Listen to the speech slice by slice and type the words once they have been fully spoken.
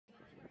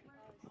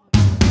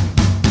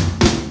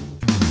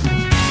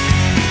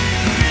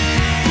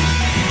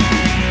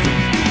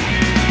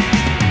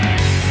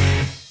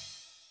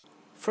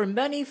For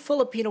many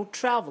Filipino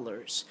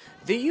travelers,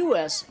 the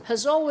US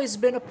has always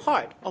been a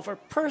part of our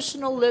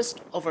personal list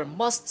of our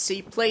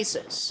must-see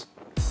places.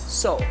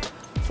 So,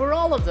 for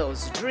all of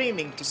those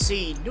dreaming to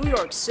see New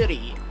York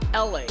City,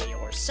 LA,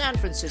 or San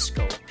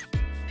Francisco,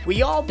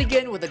 we all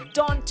begin with the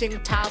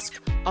daunting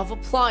task of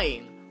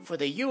applying for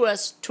the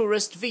US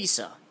tourist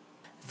visa.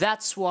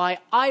 That's why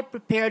I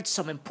prepared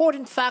some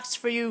important facts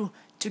for you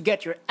to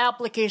get your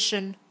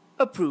application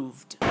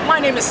approved. My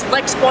name is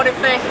Lex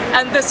Bonife,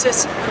 and this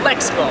is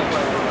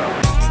LexGo.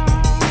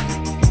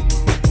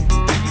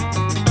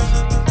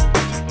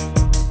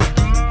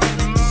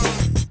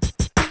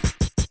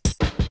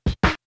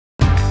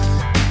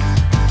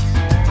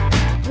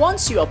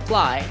 Once you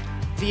apply,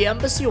 the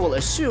embassy will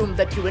assume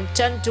that you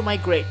intend to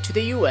migrate to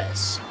the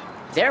US.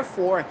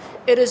 Therefore,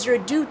 it is your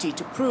duty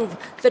to prove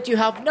that you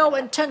have no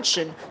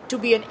intention to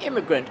be an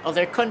immigrant of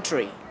their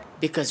country,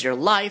 because your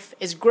life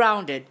is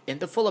grounded in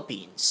the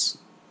Philippines.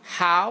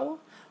 How?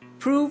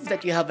 Prove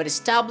that you have an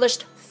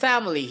established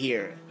family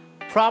here.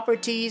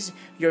 Properties,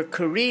 your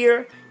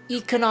career,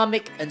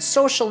 economic, and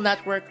social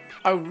network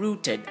are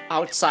rooted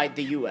outside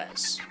the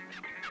US.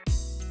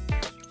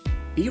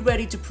 Be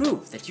ready to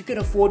prove that you can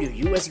afford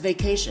your US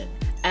vacation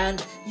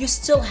and you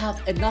still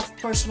have enough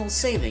personal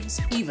savings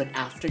even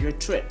after your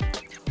trip.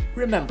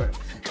 Remember,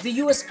 the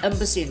US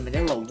Embassy in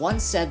Manila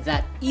once said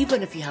that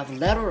even if you have a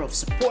letter of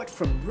support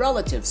from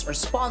relatives or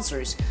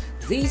sponsors,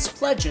 these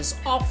pledges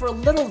offer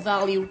little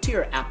value to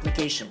your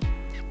application.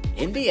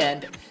 In the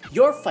end,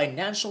 your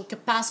financial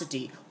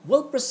capacity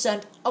will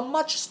present a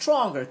much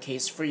stronger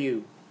case for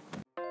you.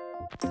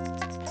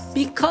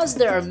 Because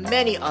there are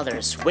many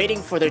others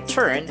waiting for their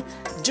turn,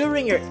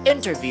 during your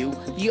interview,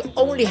 you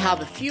only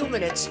have a few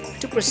minutes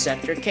to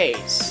present your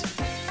case.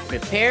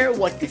 Prepare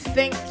what you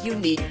think you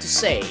need to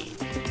say.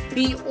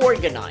 Be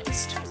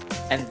organized,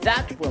 and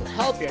that will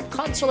help your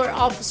consular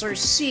officer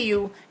see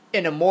you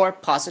in a more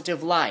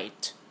positive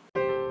light.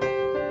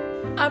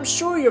 I'm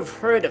sure you've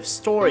heard of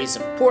stories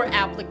of poor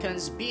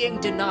applicants being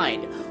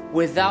denied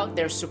without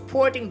their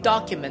supporting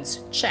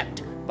documents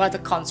checked by the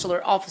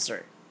consular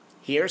officer.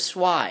 Here's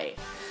why.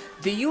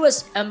 The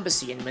US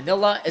Embassy in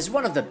Manila is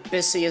one of the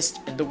busiest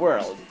in the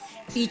world.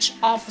 Each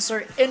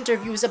officer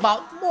interviews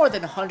about more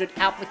than 100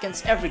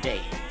 applicants every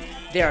day.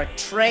 They are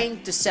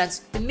trained to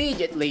sense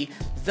immediately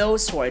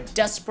those who are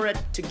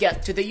desperate to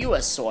get to the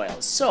US soil.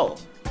 So,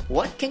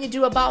 what can you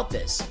do about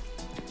this?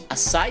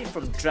 Aside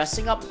from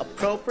dressing up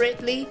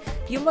appropriately,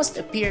 you must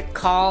appear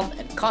calm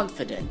and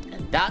confident,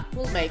 and that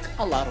will make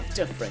a lot of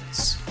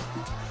difference.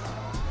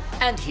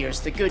 And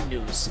here's the good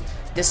news.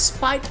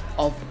 Despite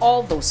of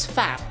all those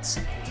facts,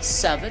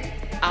 7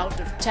 out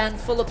of 10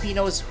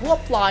 Filipinos who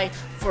apply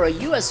for a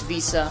US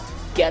visa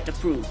get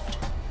approved.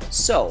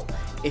 So,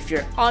 if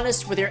you're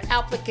honest with your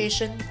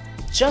application,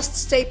 just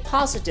stay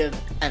positive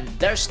and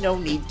there's no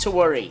need to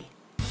worry.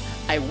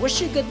 I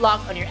wish you good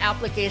luck on your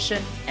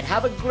application and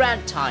have a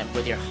grand time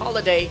with your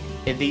holiday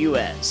in the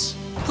US.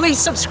 Please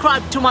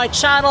subscribe to my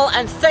channel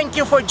and thank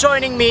you for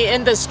joining me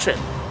in this trip.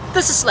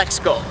 This is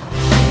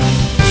LexGo.